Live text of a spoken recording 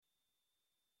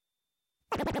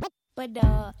But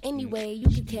anyway, you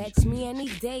can catch me any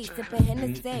day, sipping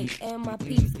Hennessy, and my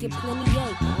peeps get plenty A.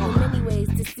 In many ways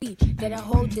to see that I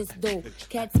hold this dough.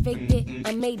 Cats faked it,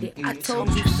 I made it, I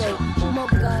told you so.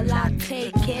 Mocha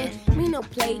latte, kid, me no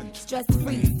play,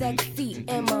 stress-free, sexy,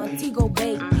 and Montego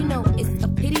Bay. You know it's a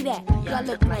pity that y'all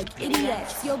look like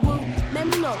idiots. Yo, boo, let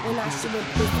me know when I should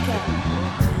have this cat.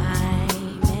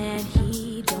 And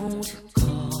he don't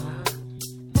call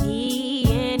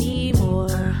me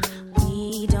anymore.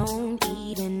 We don't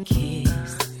even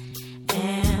kiss.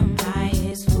 Am I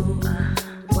his fool?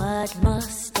 What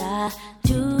must I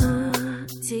do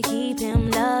to keep him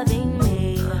loving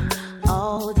me?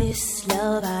 All this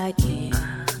love I give,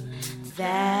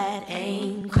 that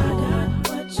ain't cool. Got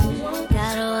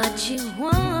what you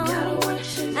want.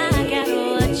 I got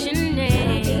what you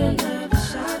need.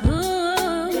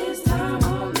 This time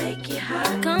I'ma make it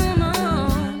hot. Come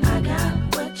on. I got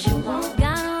what you want.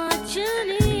 Got what you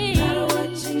need. Got what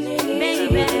you need.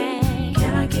 Baby,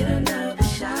 can I get another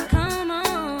shot? Come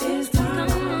on. This time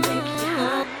I'ma make it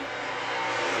hot.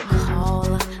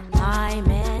 Call my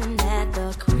man at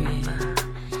the crib.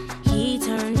 He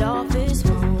turned off his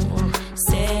phone.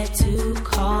 Said to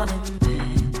call him back.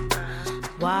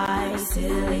 Why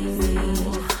silly me?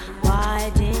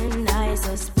 Why didn't I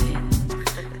suspect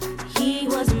he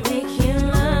was making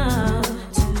love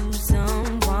to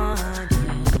someone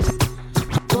else?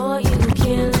 Boy, you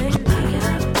killing me.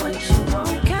 Got what you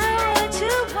want. Got what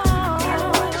you want. Got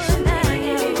what you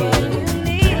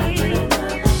need.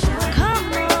 Come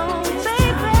on,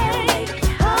 baby.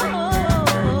 Oh,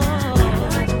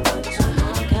 got what you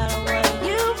want. I got what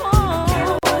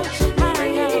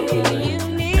you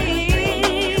need.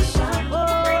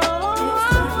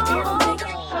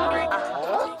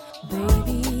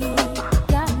 Baby,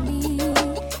 got me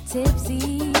tipsy,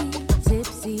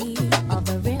 tipsy,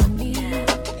 offering me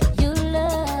your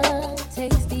love,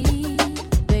 tasty.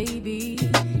 Baby,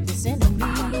 you're sending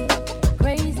me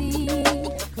crazy,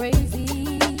 crazy.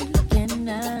 Can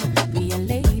I be a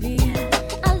lady?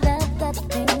 I love the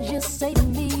things you say to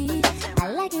me. I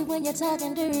like it when you're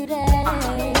talking dirty.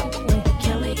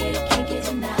 Can we get kinky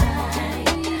tonight?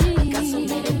 I got so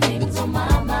many things on my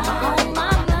mind.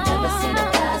 Never seen a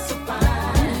guy so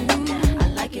fine. I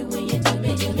like it when you do me,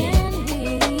 you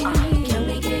need. Can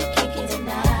we get kinky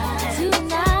tonight? I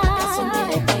got so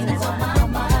many things on my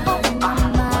mind.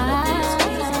 Wanna be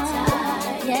squeezed and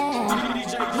tight. Yeah,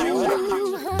 you,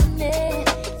 honey,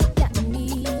 got me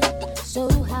so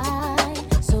high,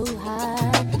 so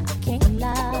high. I can't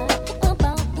lie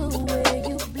about the way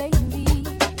you play me.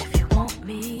 If you want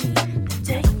me,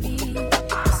 take me,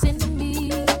 send me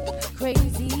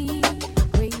crazy,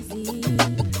 crazy,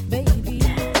 baby.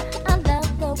 I love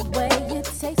the way you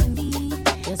taste me.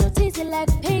 You're so tasty like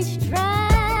peach dry.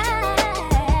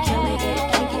 Can we get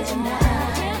kinky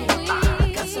tonight? I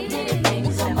got so many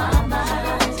things on my mind.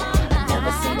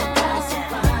 Never seen a guy so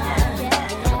fine.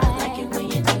 I like it when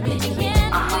you do me, you need.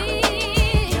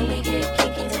 Can we get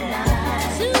kinky tonight?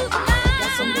 I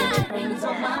got so many things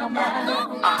on my mind.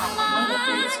 Wanna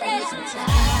be squeezed and tight.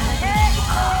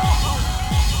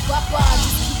 Why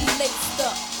just keep me laced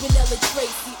up? Vanilla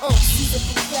Tracy, Caesar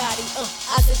Bugatti,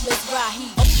 Isaac Mizrahi,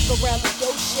 up around the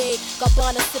Dolce,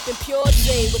 Gabbana sipping Pure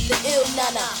J with the ill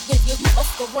nana. You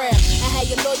up around. I had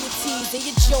your loyalties and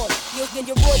your joint, you and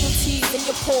your royalties and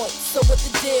your points. So what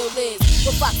the deal is?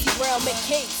 With Foxy Brown met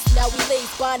Case, now we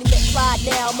lace Bonnie met Clyde.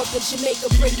 Now I'm up in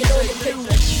Jamaica bringing all your people.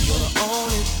 You're the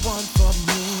only one for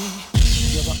me.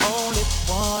 You're the only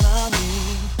one I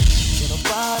need. Can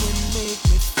nobody make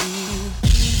me feel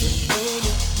the way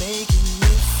you're making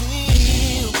me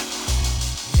feel?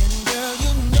 And girl,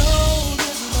 you know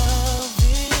this love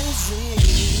is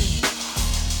real.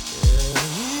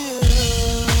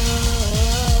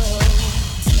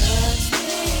 Touch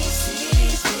me,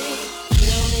 seize me,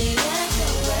 feel me and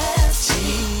caress me.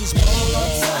 Tease me, hold on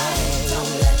tight,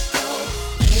 don't let go.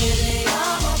 Baby,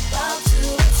 I'm about to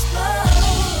explode.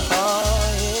 Oh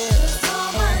yeah. 'Cause all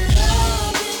my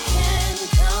love you can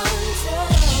control.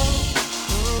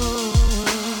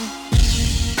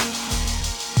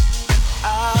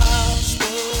 I'll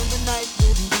spend the night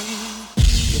with you.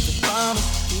 If I promise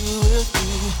you will do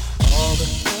all the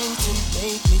things to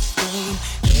make me scream,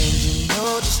 and you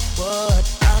know just what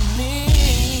I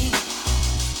mean.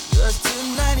 'Cause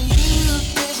tonight you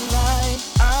taste like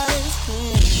ice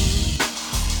cream.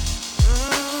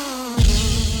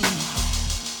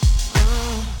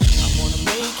 I wanna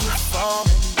make you fall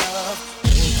in love,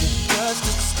 make you touch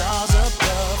the stars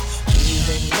above.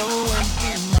 Even though I'm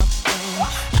in my brain,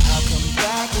 I'll come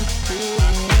back and do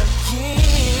it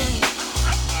again.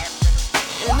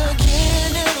 And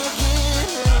again and again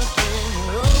and again.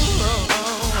 Oh, oh,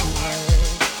 oh.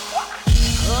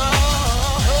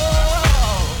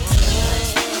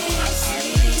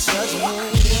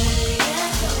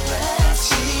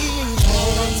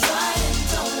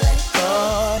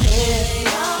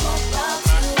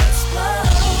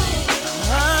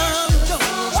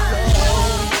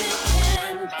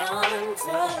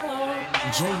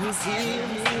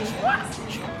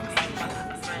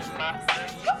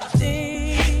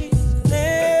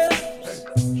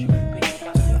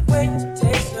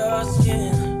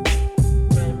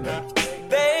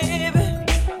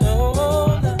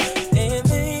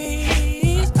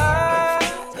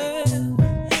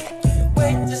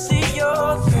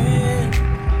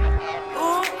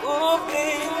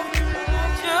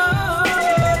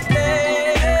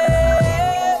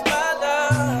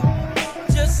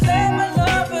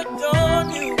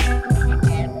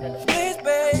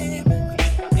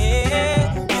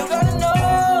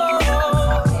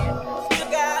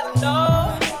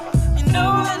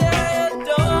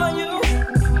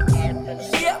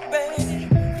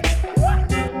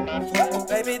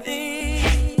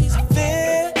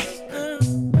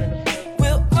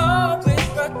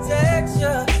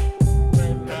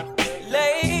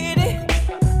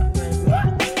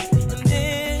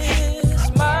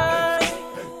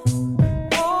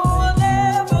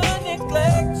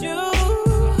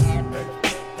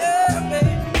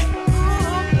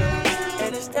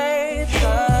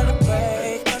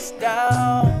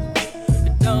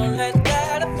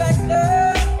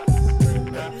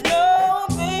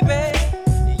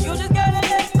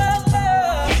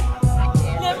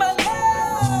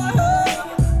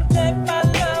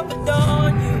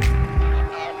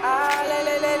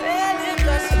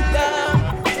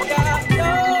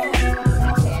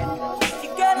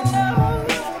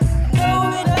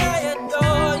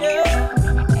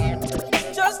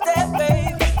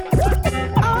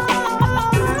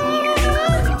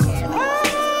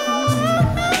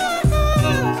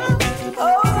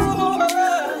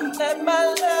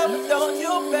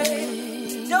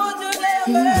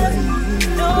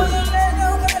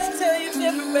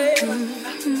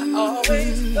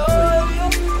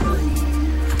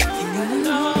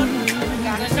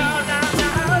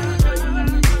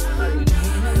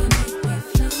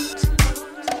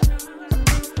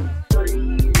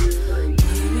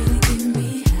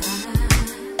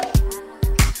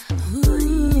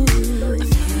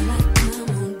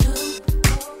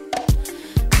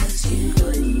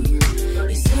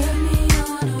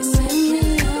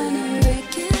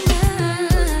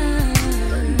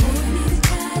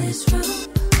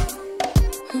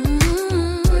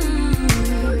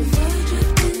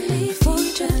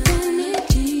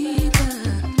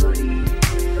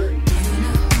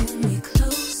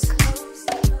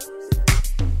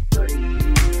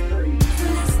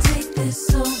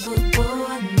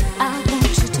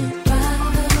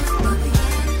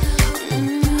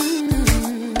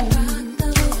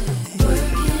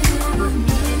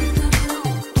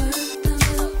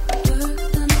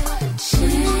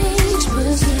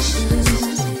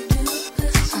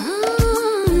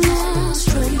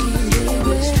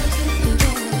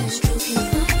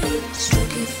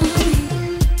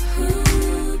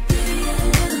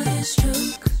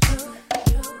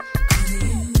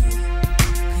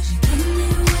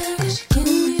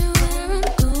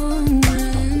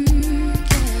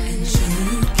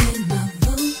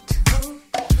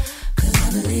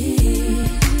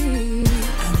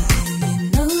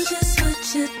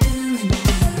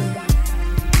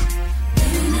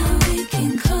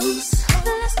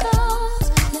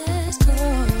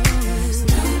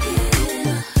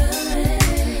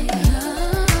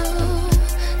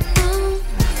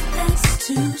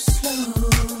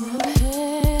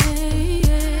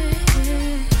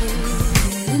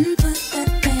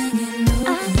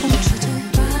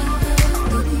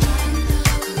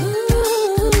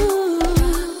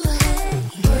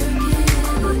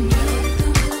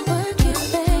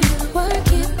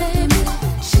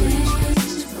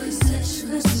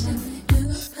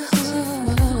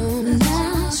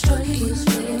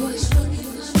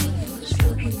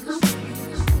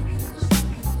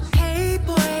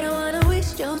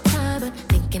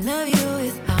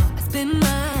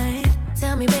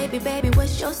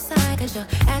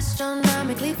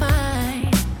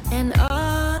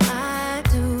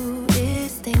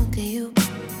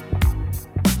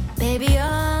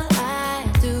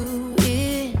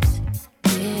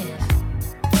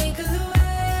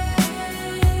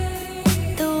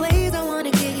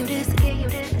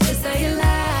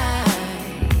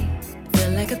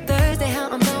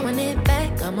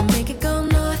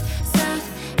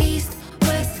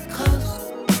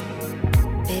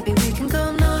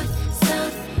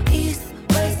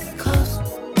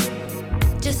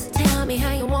 me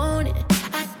how you want it.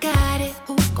 I got it.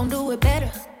 Who gon' do it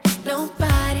better?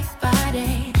 Nobody,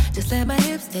 body.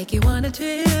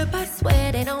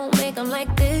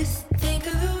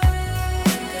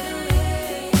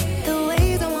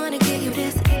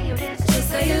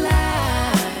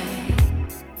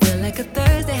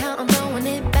 say how I'm throwing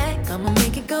it back. I'ma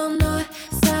make it go north,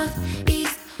 south,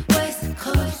 east, west,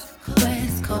 coast,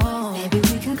 west coast. Maybe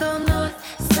we can go north,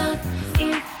 south,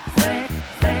 east, west,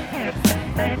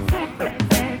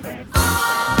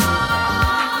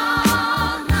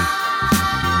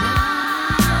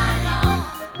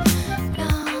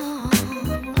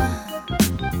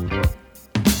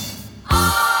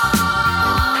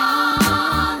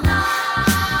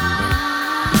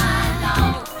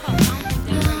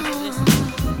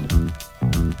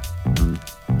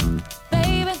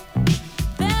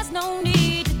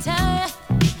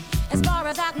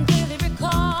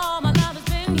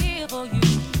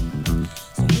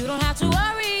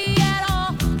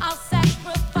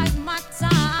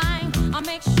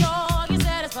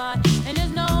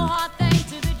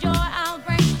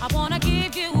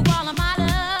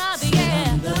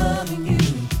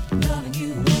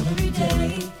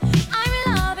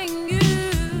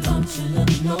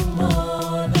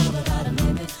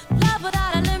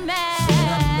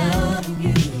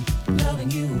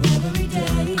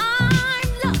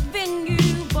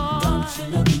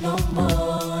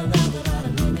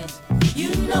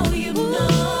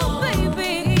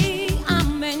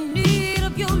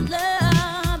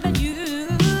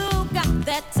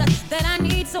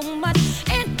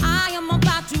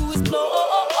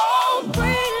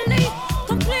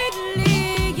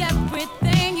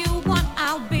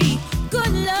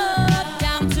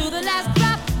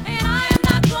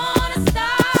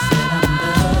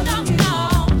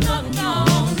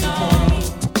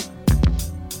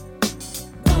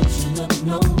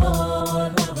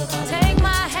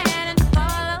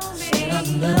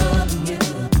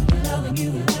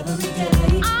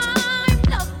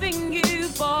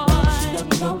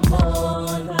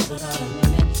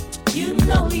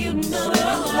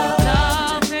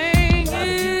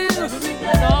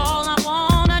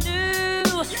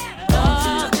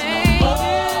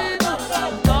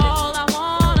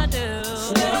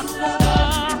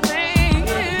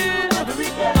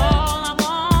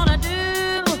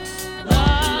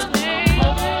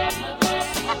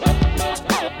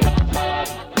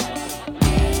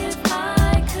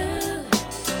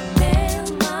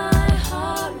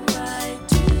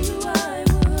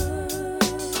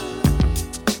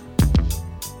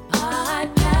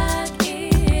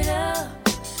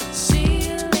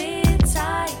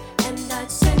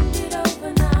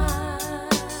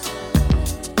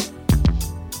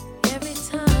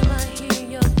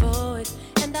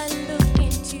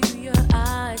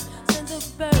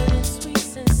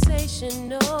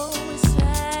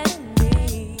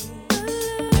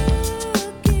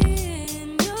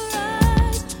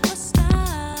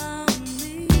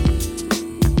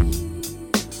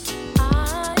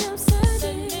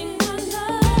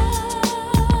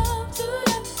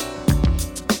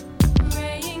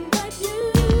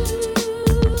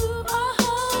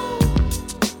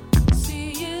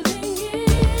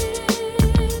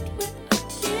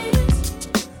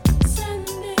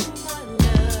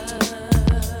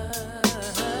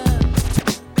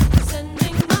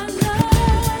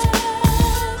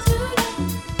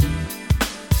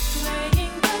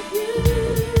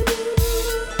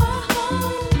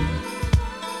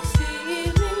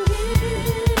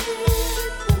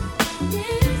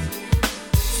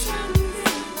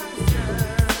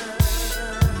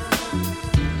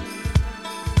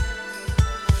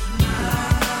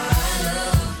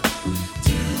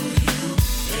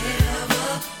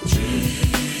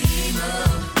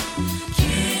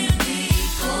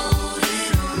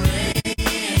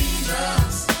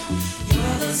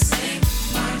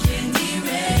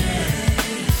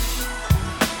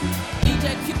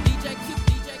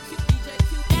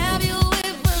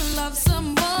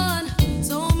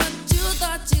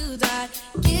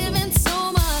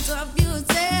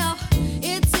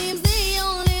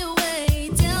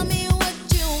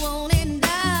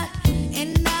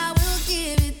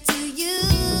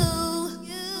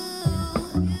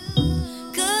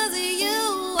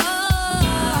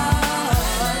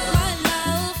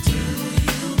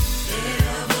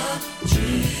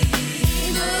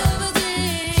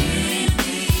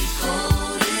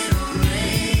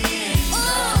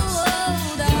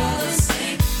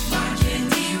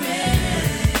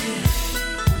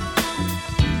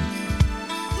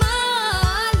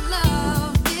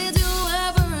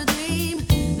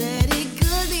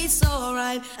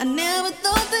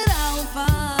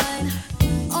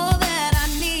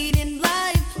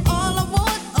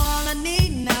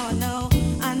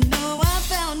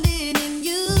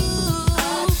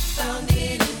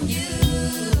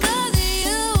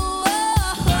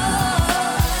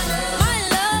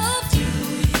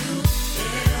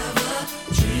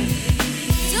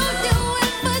 Don't you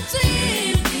ever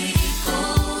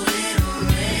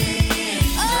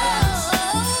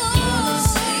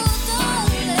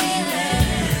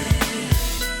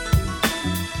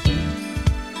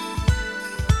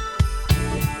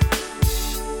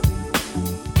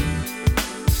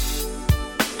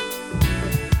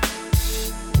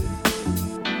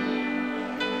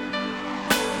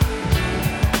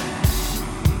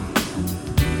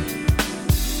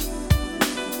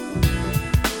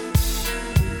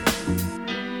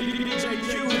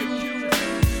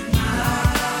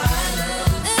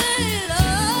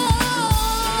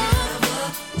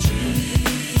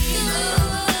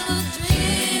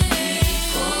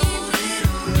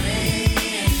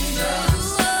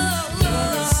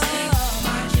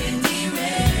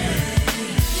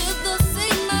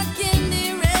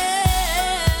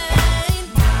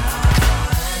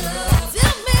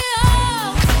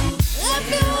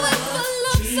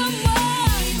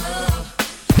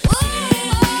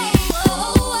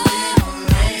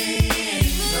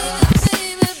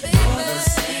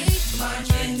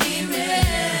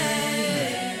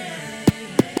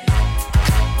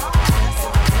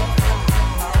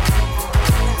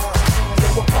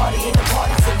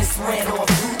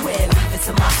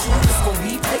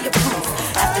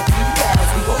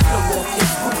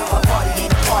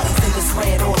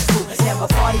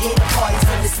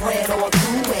ran on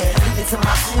through and leave it to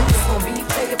my crew. It's gonna be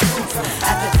player-proof.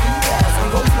 After 3 rounds, we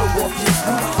gon' blow off this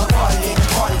roof. A party ain't a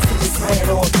party till it's ran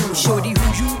on through. Shorty, who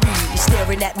you be?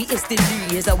 Staring at me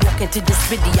instantly as I walk into this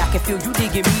city. I can feel you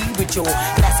digging me with your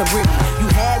glass of Remy. You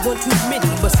had one too many,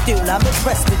 but still I'm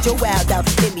impressed with your wild out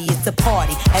in me. It's a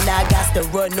party, and I got to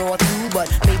run on through. But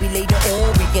maybe later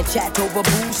on we can chat over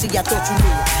booze. See, I thought you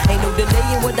knew. Ain't no delay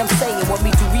in what I'm saying. Want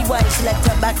me to rewind, select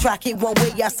up, backtrack it one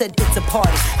way? I said it's a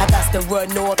party. I got to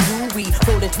run on through. We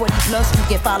rolling 20 plus. You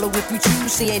can follow if you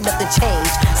choose. See, ain't nothing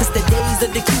changed since the days of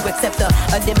the queue, except the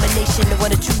elimination of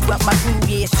one or two out my crew.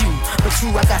 Yeah, it's you, but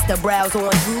true, I got to browse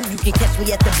on through. You can catch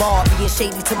me at the bar, being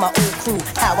shady to my old crew.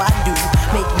 How I do,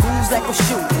 make moves like I'm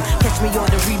shooting. Catch me on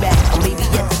the rematch, or maybe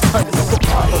at the tunnel. The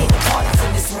party ain't a party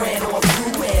till this ran on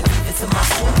through. And leave it to my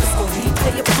crew, it's gon' be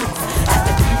player-proof.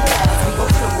 After 3 rounds, we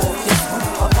gon' blow off this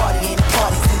roof. A party ain't a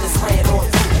party till this ran on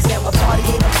through. Yeah, a party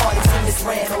ain't a party till this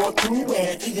ran on through.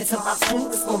 And leave it to my crew,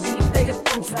 it's gon' be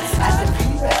player-proof. After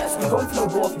 3 rounds, we gon'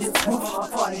 blow off this roof. A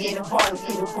party ain't a party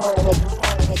till this ran on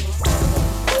through.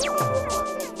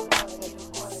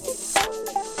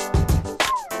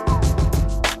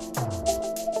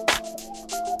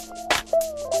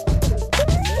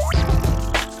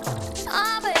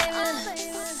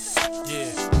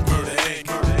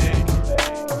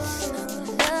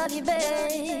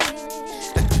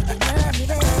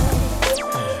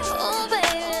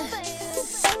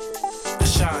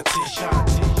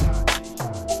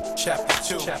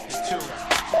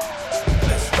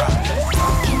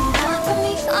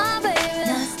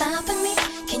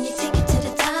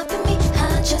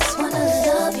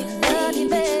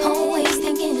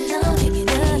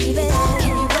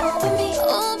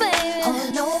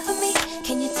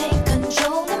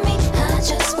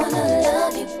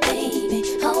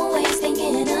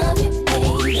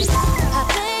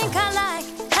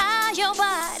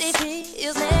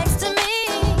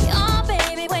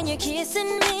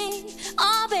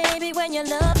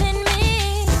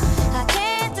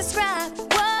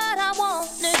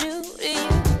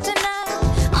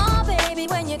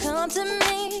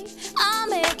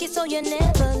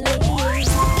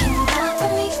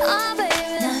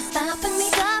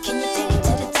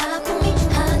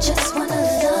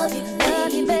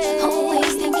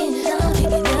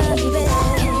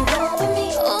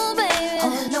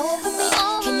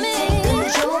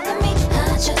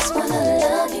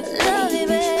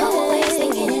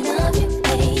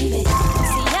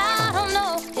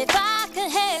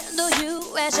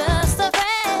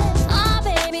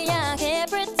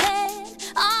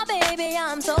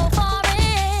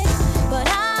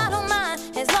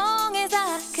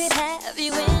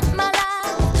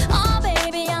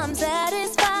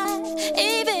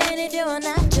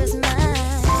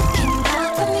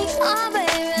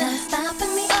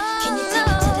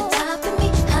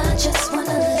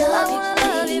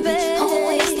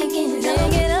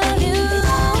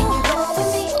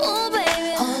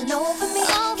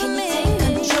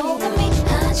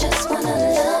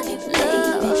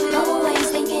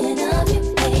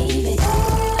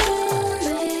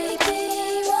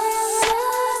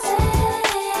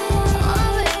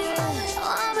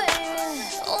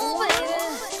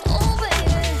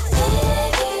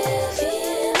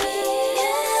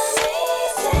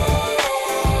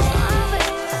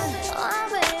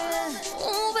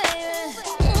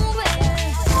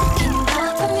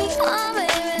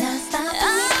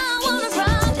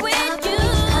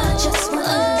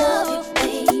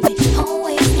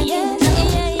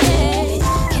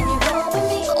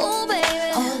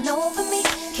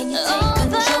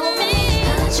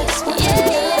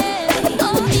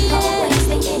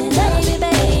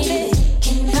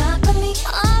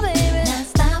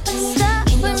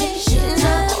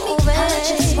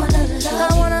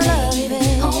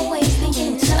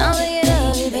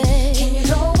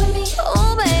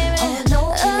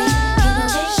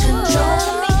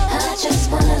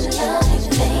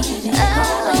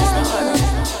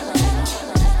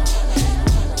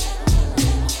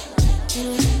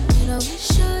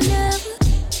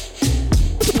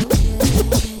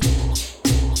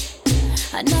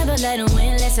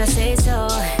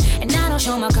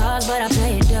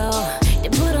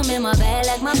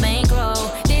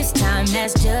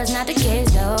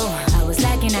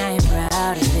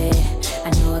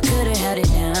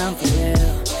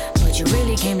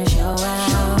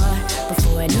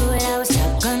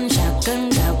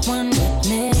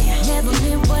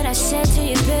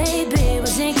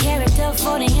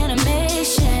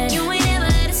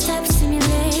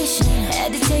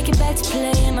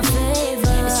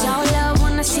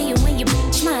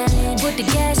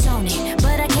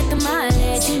 But I kept the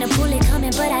mileage. Seen a bullet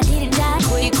coming, but I didn't die.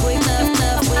 Quick,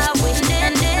 love,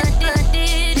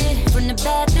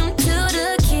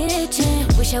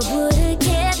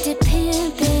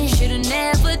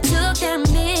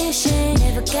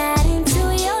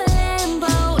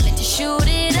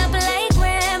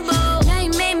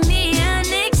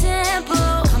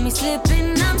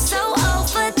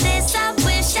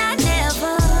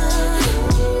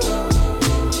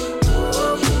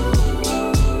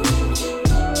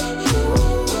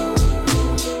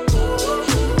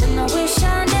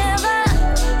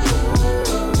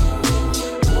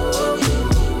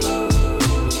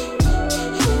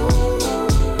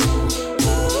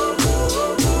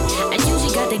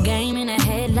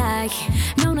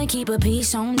 Known to keep a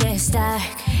piece on that stock.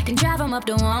 Then drive them up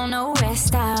the wall, no rest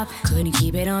stop. Couldn't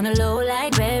keep it on the low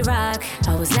like bedrock.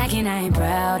 I was lacking, I ain't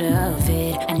proud of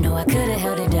it. I know I could've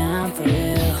held it down for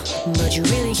real, but you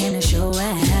really came to show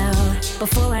out.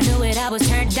 Before I knew it, I was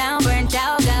turned down, burnt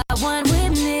out. Got one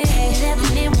with me.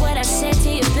 Never meant what I said to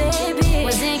you, baby.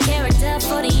 Was in character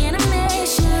for the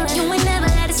animation. You ain't never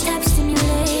let it stop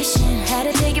stimulation.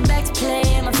 Had to take it back to play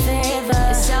in my favor.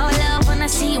 It's all love when I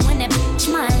see you in that bitch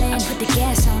smiling. I put the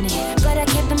gas on it, but I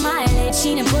kept the mileage.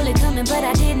 Seen a bullet coming, but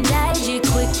I didn't dodge it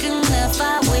quick enough.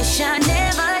 I wish I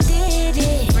never did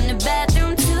it. From the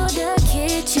bathroom to the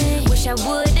kitchen. Wish I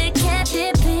would've kept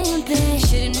it pimping.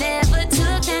 Should've never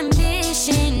took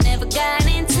ambition. Never got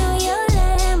into your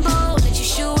Lambo. Let you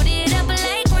shoot it up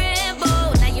like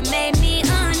Rambo. Now you made me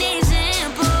an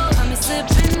example. I'm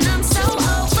slipping, I'm so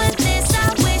over this.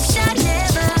 I wish I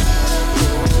never.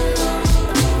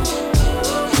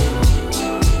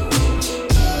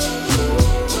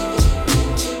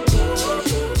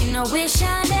 You know, wish I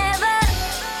never.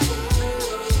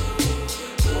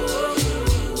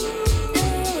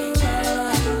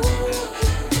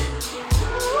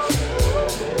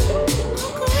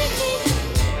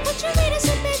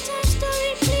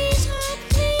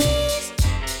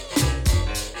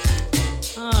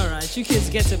 You kids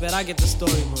get to bed, I get the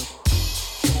storybook.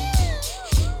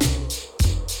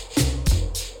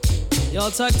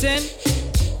 Y'all tucked in?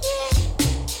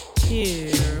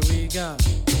 Here we go.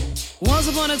 Once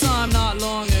upon a time, not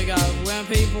long ago, when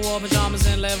people wore pajamas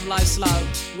and lived life slow,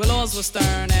 where laws were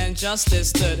stern and justice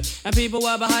stood, and people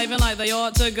were behaving like they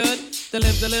ought to good, there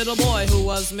lived a little boy who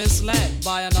was misled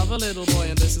by another little boy,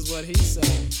 and this is what he said.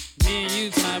 Me and you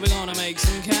tonight, we're gonna make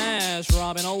some cash,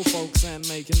 robbing old folks and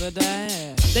making the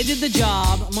dash. They did the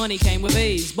job, money came with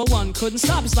ease, but one couldn't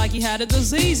stop, it's like he had a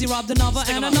disease. He robbed another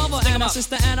and another, and a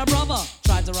sister and a brother.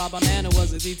 Tried to rob a man who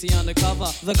was a DT undercover.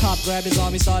 The cop grabbed his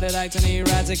arm, he started acting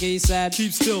erratic. He said,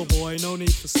 "Keep still, boy, no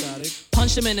need for static."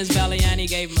 Punched him in his belly and he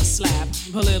gave him a slap.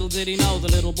 But little did he know the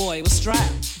little boy was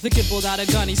strapped. The kid pulled out a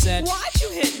gun, he said, "Why'd you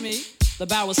hit me?" The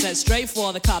barrel set straight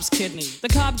for the cop's kidney. The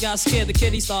cop got scared, the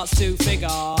kid he starts to figure,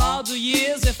 I'll do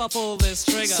years if I pull this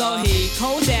trigger. So he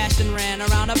cold dashed and ran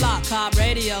around the block. Cop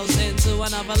radios into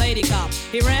another lady cop.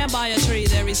 He ran by a tree,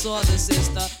 there he saw the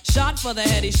sister. Shot for the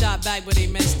head, he shot back but he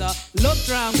missed her. Looked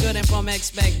round good and from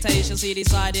expectations he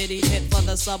decided he'd hit for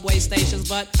the subway stations.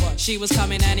 But she was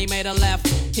coming and he made a left.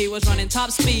 He was running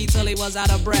top speed till he was out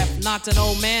of breath. Knocked an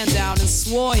old man down and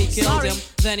swore he killed him.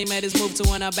 Then he made his move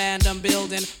to an abandoned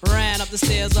building. Ran up the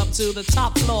stairs up to the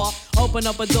top floor. Opened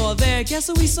up a door there, guess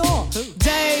who he saw? Who?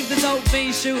 Dave the dope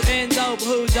fiend shooting dope.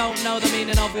 Who don't know the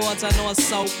meaning of water nor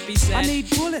soap, he said. I need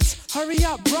bullets, hurry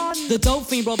up, run. The dope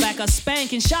fiend brought back a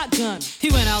spanking shotgun.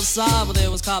 He went outside but there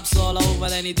was cops all over.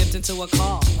 Then he dipped into a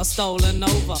car, a stolen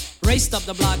Nova. Raced up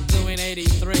the block doing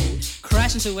 83.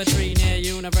 Crashed into a tree near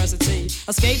University.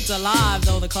 Escaped alive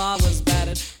though the car was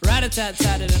battered.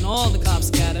 Rat-a-tat-tatted and all the cops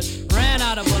scattered. Ran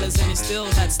out of bullets and he still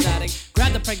had static.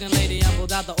 Grabbed the pregnant lady and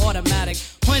pulled out the automatic.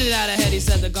 Pointed at her head, he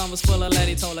said the gun was full of lead.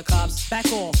 He told the cops, back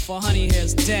off, for honey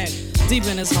here's dead. Deep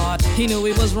in his heart, he knew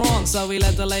he was wrong, so he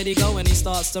let the lady go and he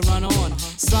starts to run on.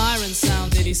 Sirens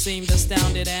sounded, he seemed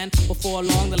astounded, and before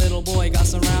long the little boy got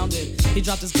surrounded. He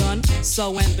dropped his gun,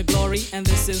 so went the glory, and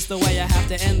this is the way I have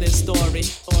to end this story.